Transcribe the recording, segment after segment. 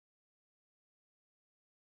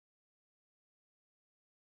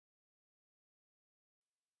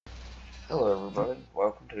Hello everybody,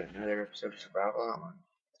 welcome to another episode of Survival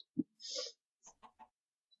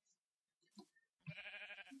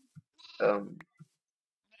Online.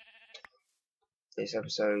 This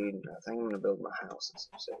episode, I think I'm gonna build my house this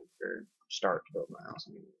episode, or start to build my house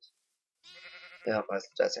anyways. Yeah,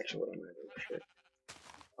 that's actually what I'm gonna do for sure.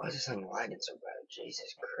 Why is this thing lagging so bad?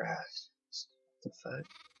 Jesus Christ. What the fuck?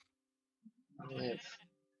 I live.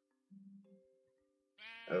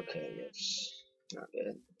 Okay, that's not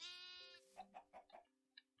good.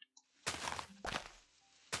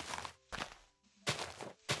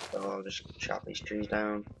 So I'll just chop these trees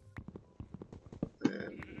down.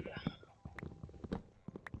 And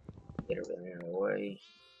get everything out of the way.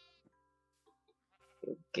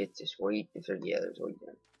 Get this wheat. Yeah, there's wheat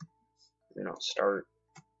there. Then I'll start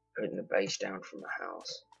putting the base down for my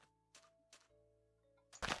house.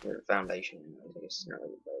 Or the foundation, I guess it's not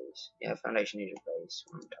really the base. Yeah, foundation is your base,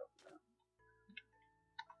 what I'm talking about.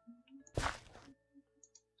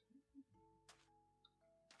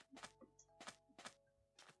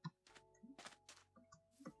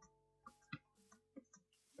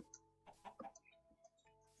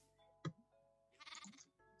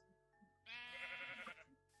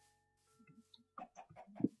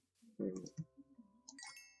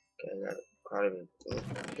 Okay, I got quite a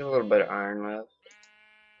little bit of iron left,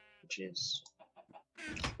 which is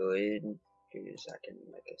good, because I can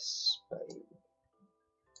make a spade,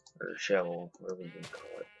 or shovel, whatever you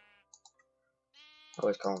call it. I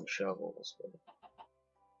always call them shovels, but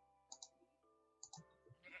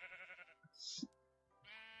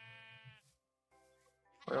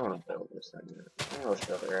I don't want to build this thing. I don't know what's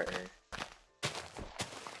build it right here.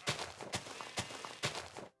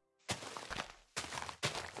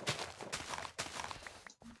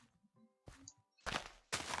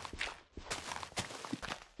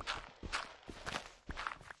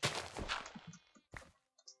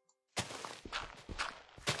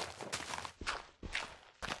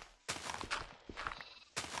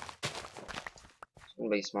 It's gonna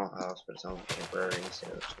be a small house, but it's only temporary, so it's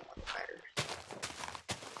not what matters.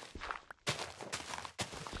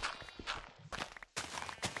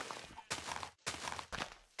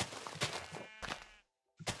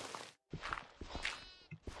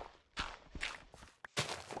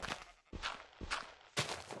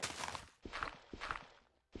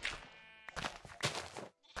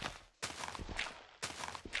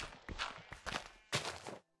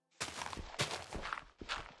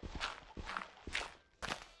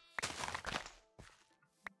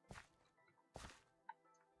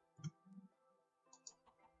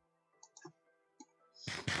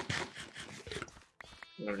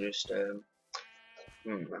 I'll just, I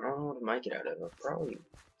don't know what to make it out of. I'll probably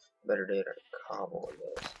better do it out of cobble, I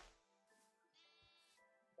guess.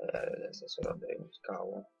 That's what I'll do, is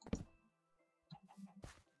cobble.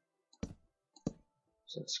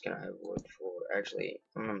 So it's gonna have wood for, actually,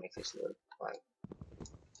 I'm gonna make this look like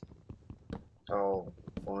all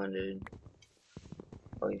blended.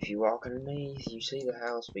 Like if you walk underneath, you see the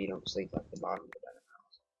house, but you don't see like the bottom of the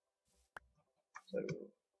house. So,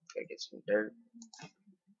 gotta get some dirt.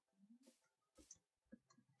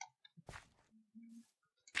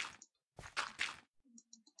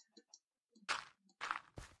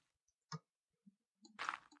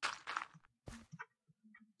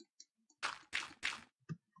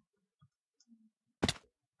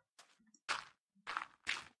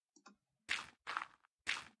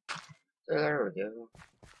 So there we go.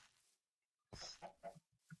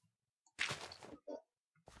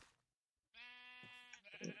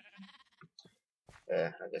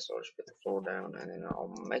 Yeah, I guess I'll just put the floor down and then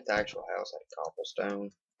I'll make the actual house out of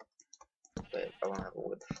cobblestone. But I won't have a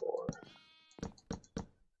wood floor.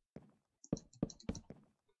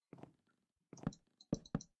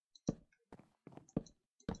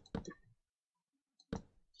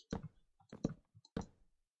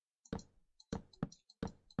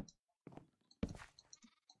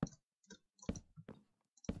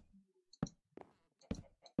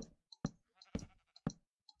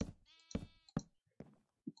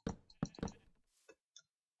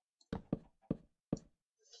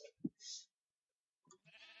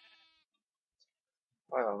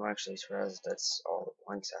 Wow, I'm actually surprised that's all the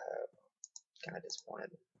planks I have. Kinda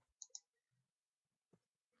disappointed.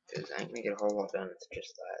 Because I ain't gonna get a whole lot done with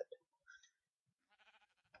just that.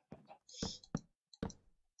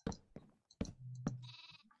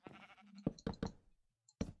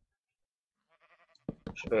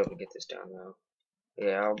 Should be able to get this done though.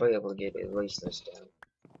 Yeah, I'll be able to get at least this done.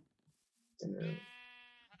 And then,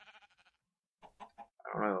 I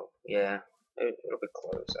don't know. Yeah, it'll be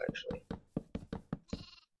close actually.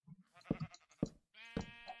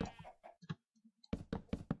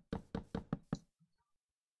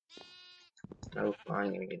 I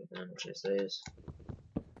ain't gonna get it done, which is this.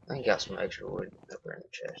 I ain't got some extra wood up there in the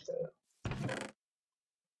chest though.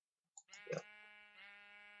 Yep.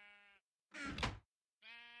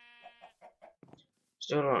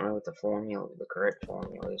 Still don't know what the correct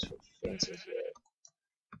formula is for fences yet.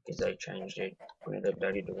 Because they changed it when it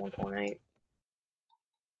updated to 1.8.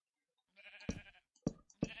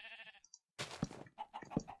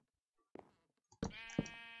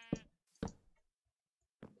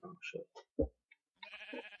 Oh shit.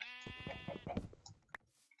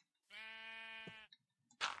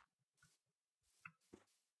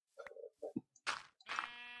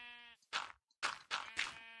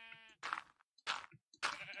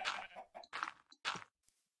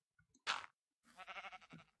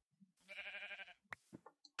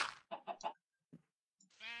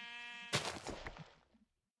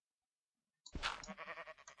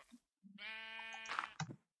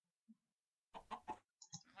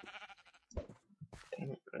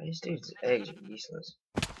 Damn it, these dudes' eggs are useless.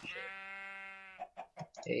 Shit.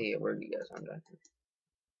 Hey, where are you guys? I'm done.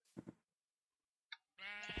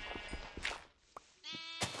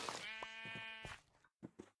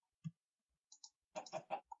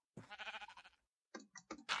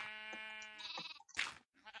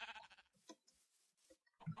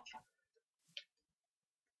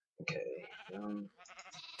 Okay,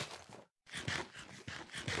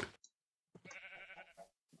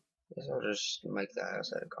 guess I'll just make the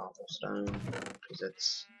house out of cobblestone, because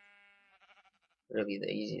that's really the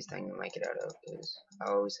easiest thing to make it out of, because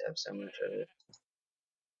I always have so much of it.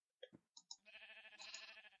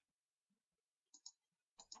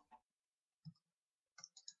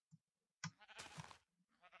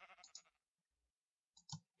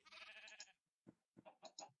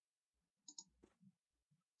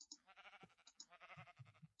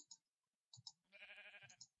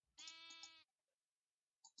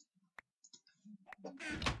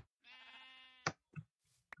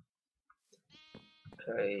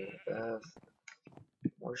 Okay,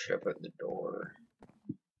 where should I put the door?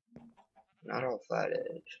 Not all flat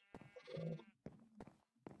edge.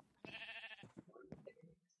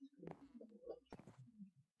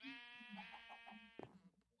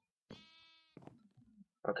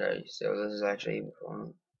 Okay, so this is actually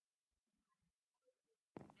fun.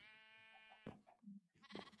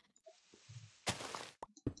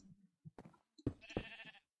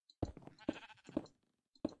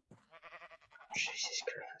 Jesus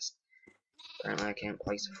Christ. Apparently I can't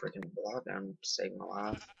place a freaking block down to save my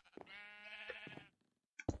life.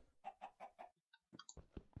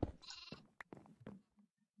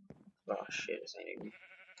 Oh shit, this ain't even.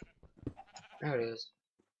 There it is.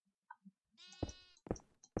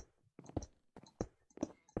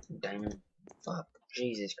 Damn it. Fuck.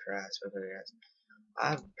 Jesus Christ. Okay, guys.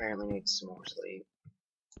 I apparently need some more sleep.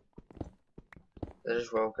 I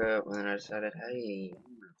just woke up and then I decided, hey, I'm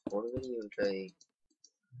gonna record a video today.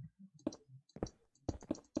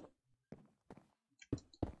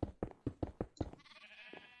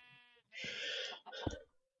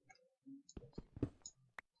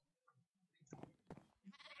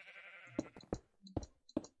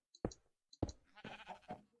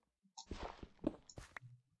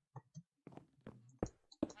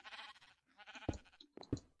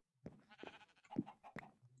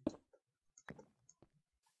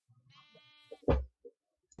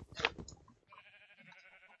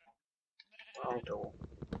 Wrong door.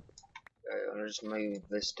 Okay, I'll just move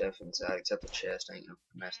this stuff inside, except the chest. I ain't gonna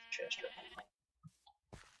mess the chest up.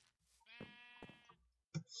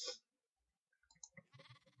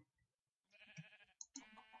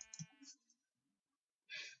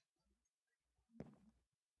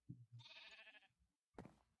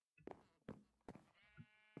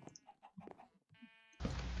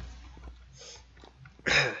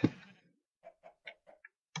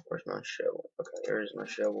 Where's my shovel? Okay, there's my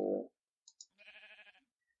shovel.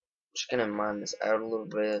 Just gonna mine this out a little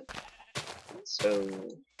bit. So,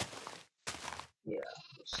 yeah.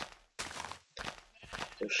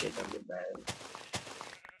 So shit don't get bad.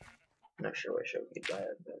 I'm not sure what should get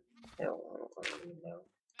bad, but hell, I don't even know.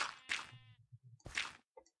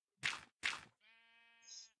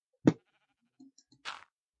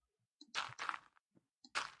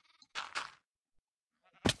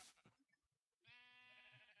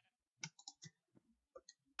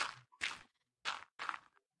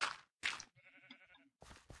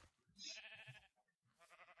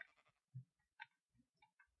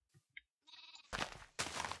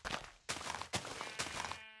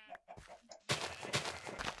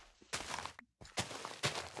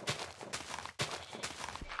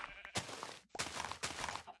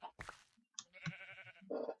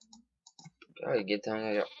 God, good thing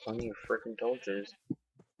I got plenty of freaking torches.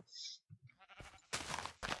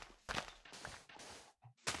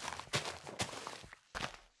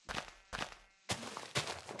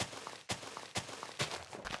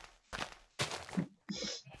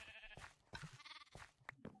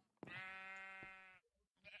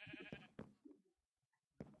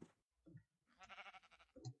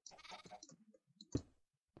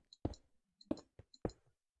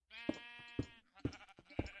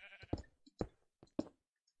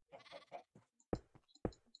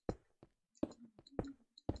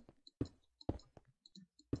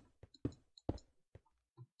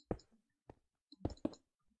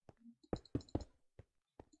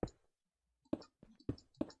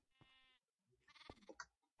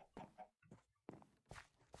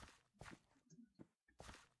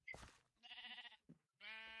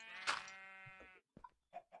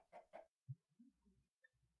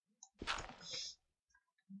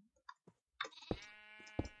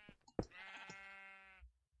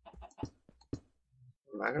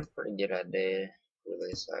 I got a pretty good idea for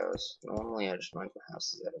this house. Normally I just make my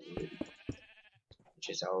houses out of wood, which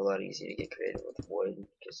is a whole lot easier to get creative with wood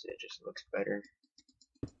because it just looks better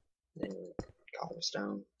than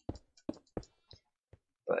cobblestone.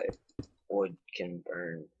 But wood can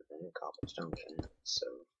burn and cobblestone can't, so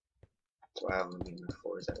that's why I'm making my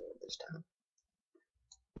floors out of wood this time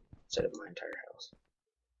instead of my entire house.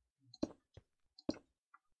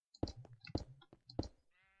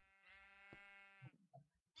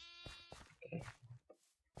 Okay.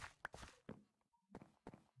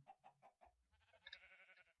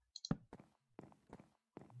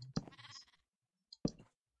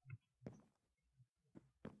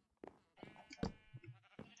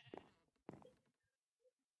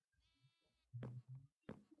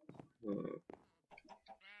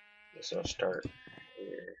 Guess I'll start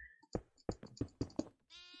here.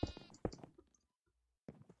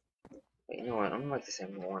 But you know what? I'm gonna make this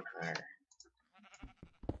thing one higher.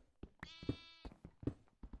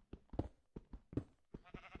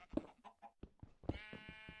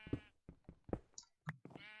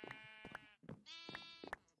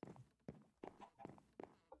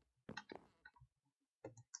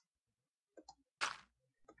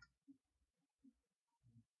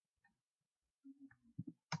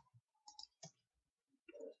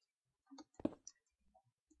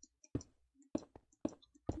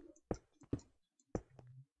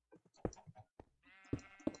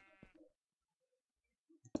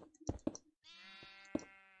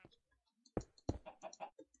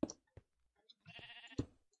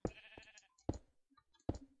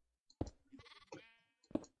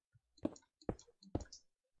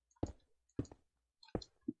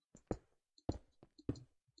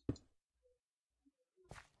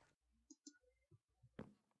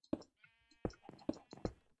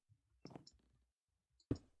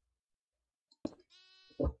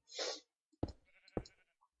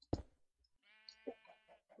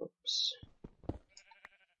 Oops.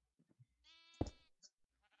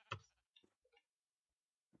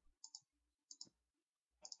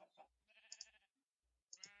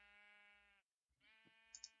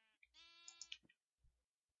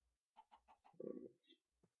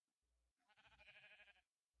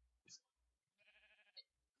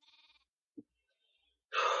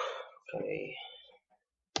 Okay.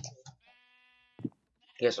 I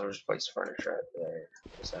guess I'll just place furniture up there.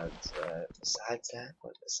 Besides that?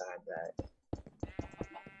 What beside that?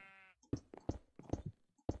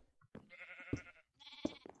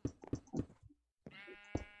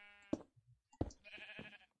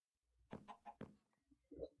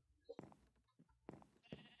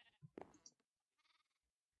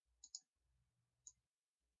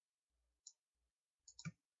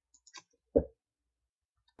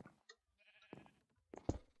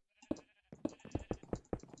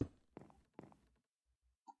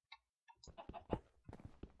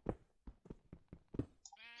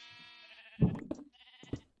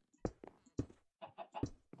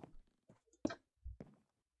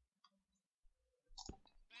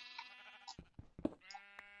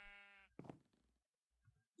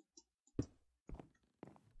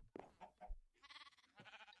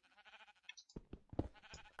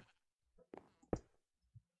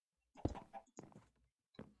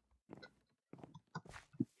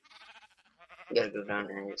 I gotta go down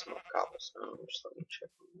there and get some more cobblestone. Just let me check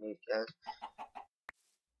on these guys.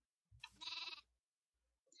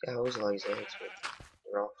 Yeah, I always like these eggs, but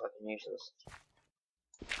they're all fucking useless.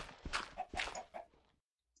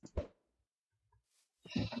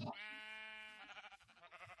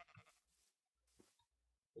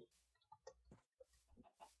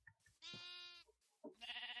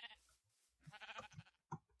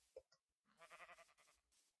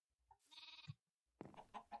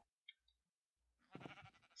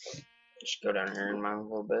 Just go down here and mine a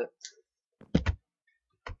little bit.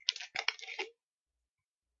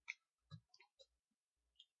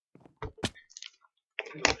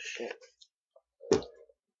 Oh shit. I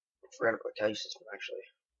forgot about cave system actually.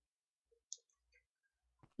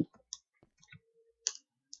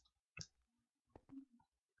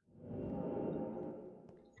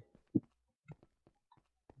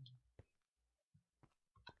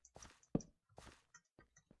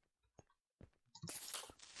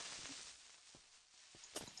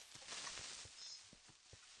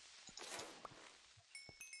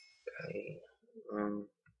 Okay.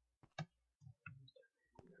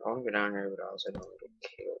 I want to go down here, but I also don't want to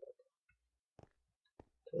get killed.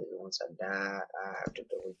 Because once I die, I have to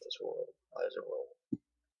delete this world as a rule.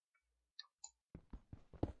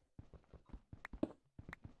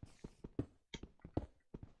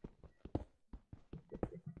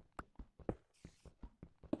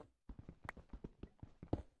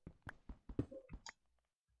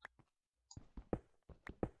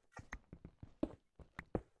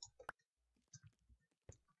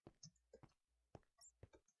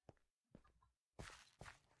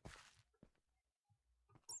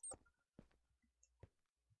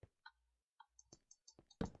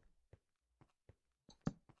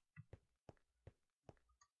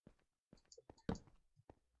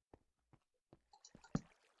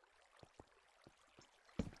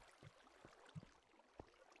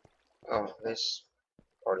 Oh, this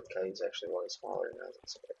part of the cave is actually way smaller than I was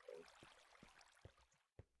expecting.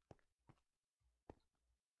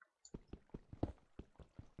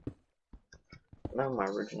 No, my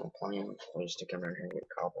original plan was to come in here and get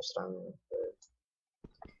cobblestone, but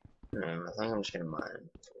no, I think I'm just gonna mine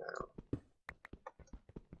for now.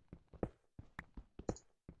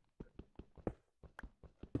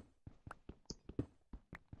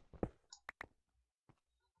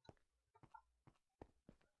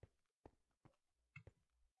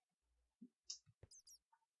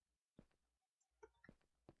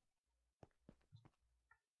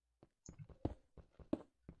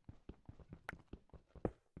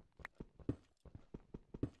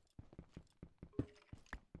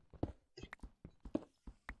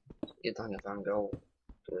 You'd think if I'm gold,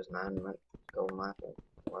 do this 9 gold apple.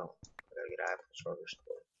 Well, I gotta get apples first.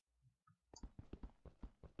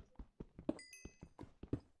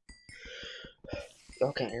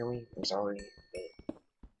 Y'all can't hear me? I'm sorry.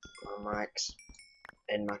 But my mic's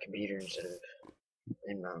in my computer instead of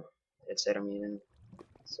in my headset I'm using.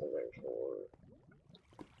 So therefore,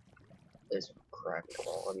 it's crappy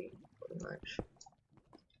quality, pretty much.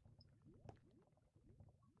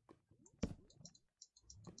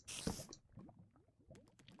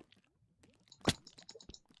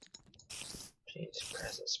 Jeez,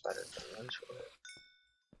 presents better than lunch for it.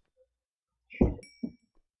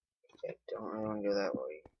 Okay, don't really want to go that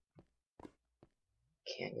way.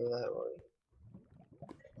 Can't go that way.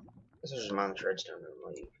 This is just mine this redstone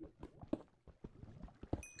and leave.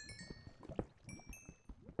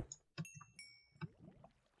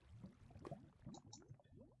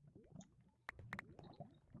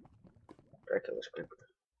 Dracula's creeper.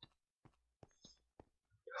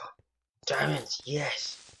 Diamonds,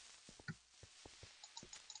 yes!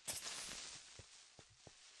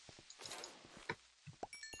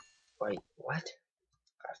 Wait, what?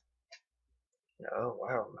 Oh,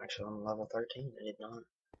 wow, I'm actually on level 13. I did not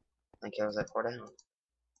think I was that far down.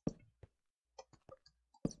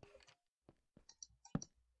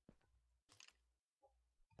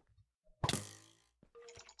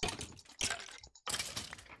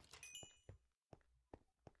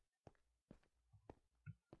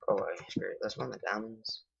 Oh, wait, screw it. Let's mine the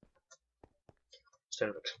diamonds. Instead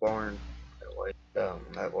of exploring that way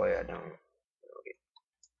I don't get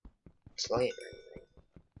slayed or anything.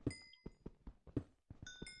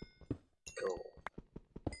 Cool.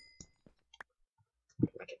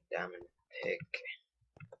 Make a diamond pick.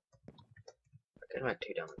 I could make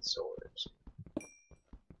 2 diamond swords.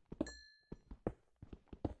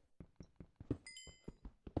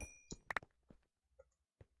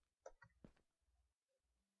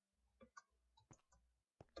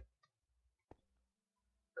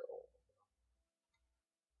 Cool.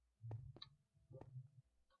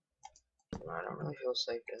 I don't really feel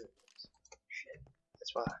safe doing this. Shit.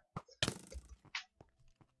 That's why.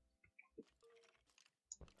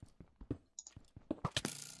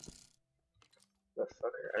 The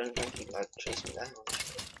fucker. I didn't think he'd like chase me down.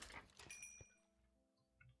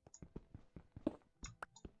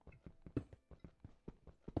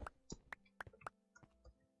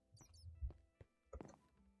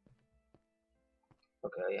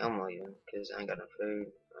 Okay, I'm leaving because I ain't got no food.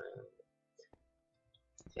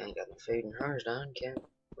 If I ain't got no food and hers done, can't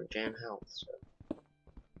regen health, so.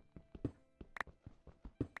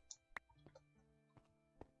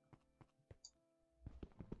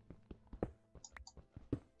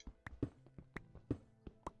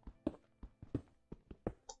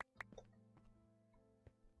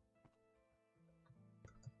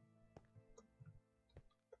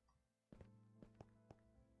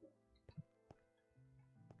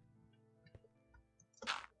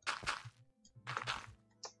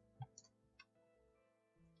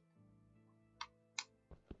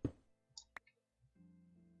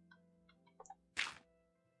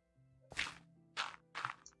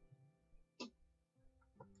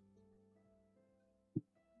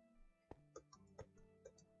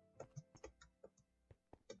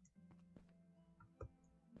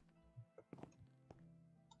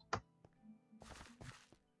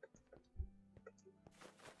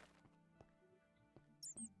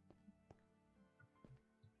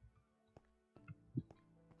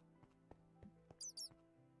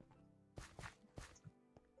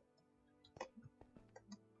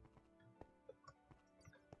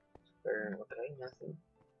 Okay, nothing.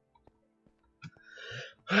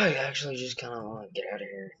 I actually just kind of want to get out of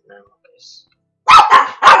here now, because...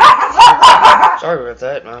 Sorry about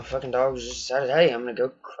that, my fucking dog just decided, hey, I'm gonna go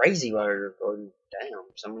crazy while you're recording. Damn,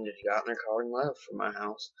 someone just got in their car and left from my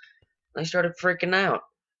house. They started freaking out.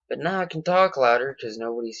 But now I can talk louder, because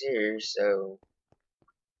nobody's here, so...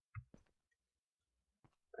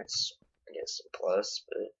 That's, I guess, a plus,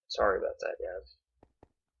 but sorry about that, guys.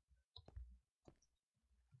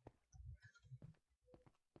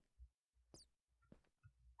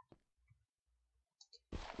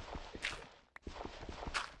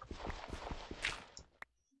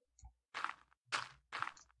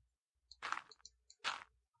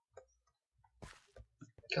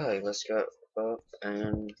 Okay, let's go up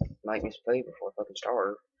and make me some food before I fucking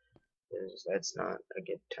starve, because that's not a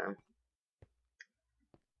good time.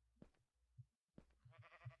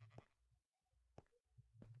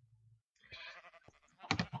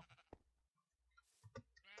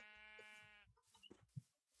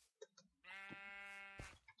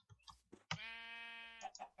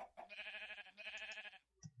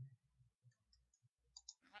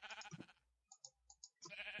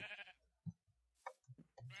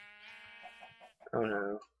 Oh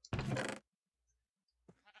no.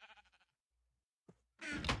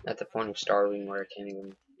 At the point of starving where I can't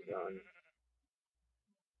even run.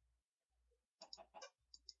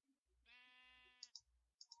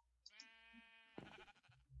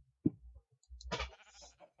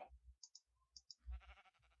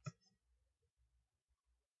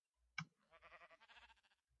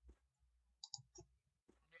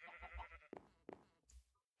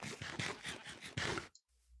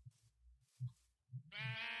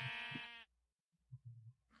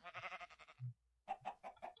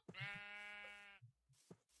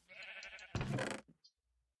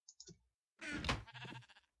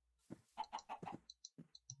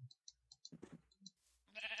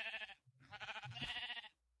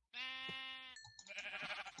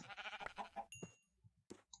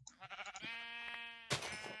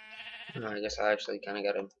 I guess I actually kind of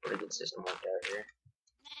got a pretty good system worked out here.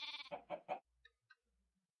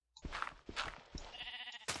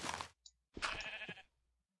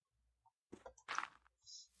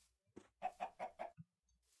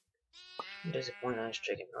 Disappointing ass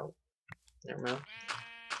chicken. Oh, never mind.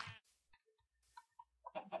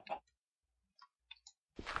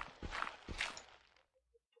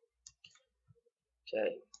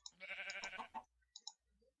 Okay.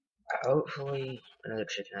 Hopefully another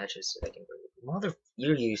chicken hatches so they can breed. Mother,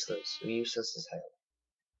 you're useless. You're useless as hell.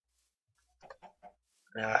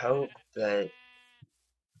 And I hope that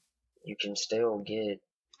you can still get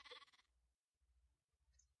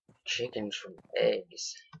chickens from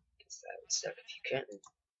eggs. Because that would suck if you couldn't.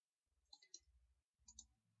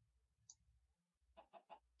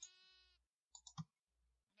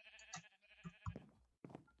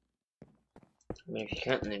 I mean, if you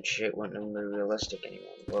couldn't, then shit wouldn't even be realistic anymore.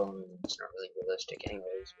 Well, I mean, it's not really realistic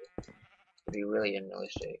anyways, but it'd be really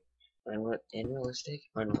unrealistic. Unrealistic?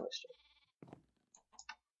 Unrealistic.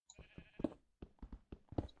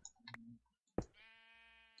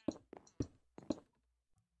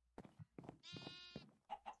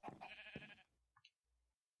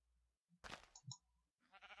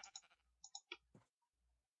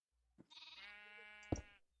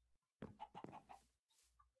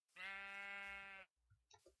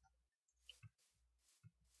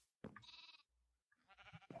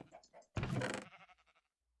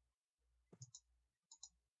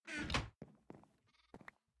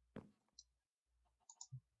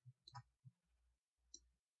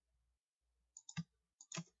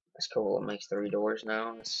 That's cool. It makes 3 doors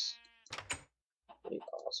now. That's pretty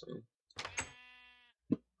awesome.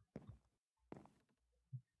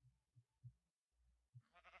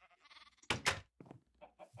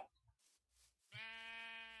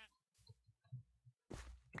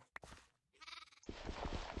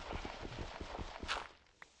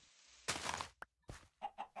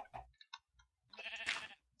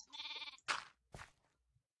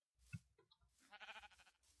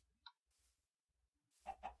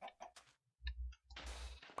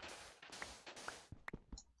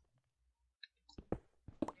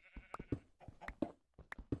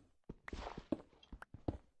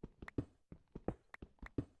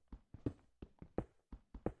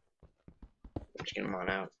 I'm just gonna mine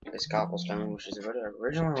out this cobblestone, which is what I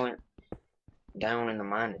originally went down in the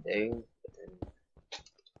mine to do, but then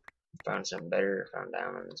found something better, found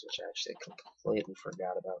diamonds, which I actually completely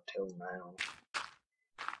forgot about till now.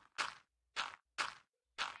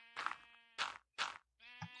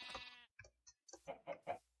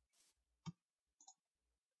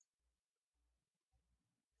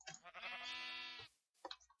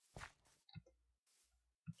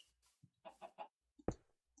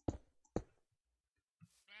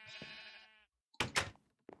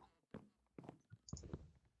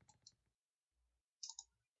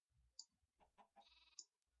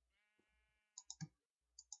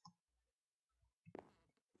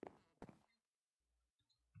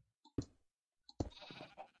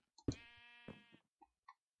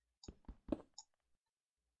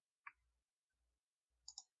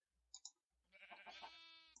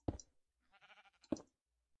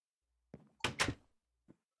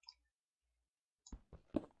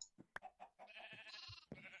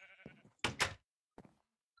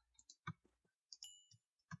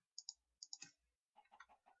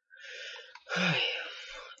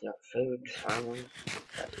 Got food, finally.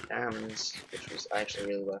 Got the diamonds, which was actually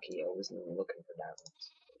really lucky. I wasn't even looking for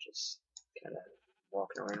diamonds. Just kind of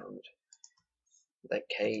walking around that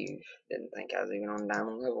cave. Didn't think I was even on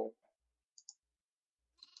diamond level.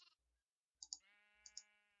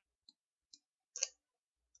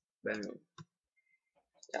 Boom.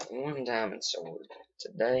 Got one diamond sword.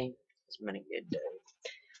 Today has been a good day.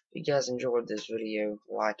 If you guys enjoyed this video,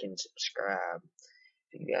 like and subscribe.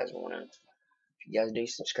 If you guys do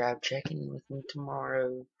subscribe, check in with me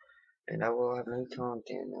tomorrow, and I will have new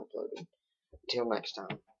content uploaded. Until next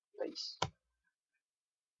time, peace.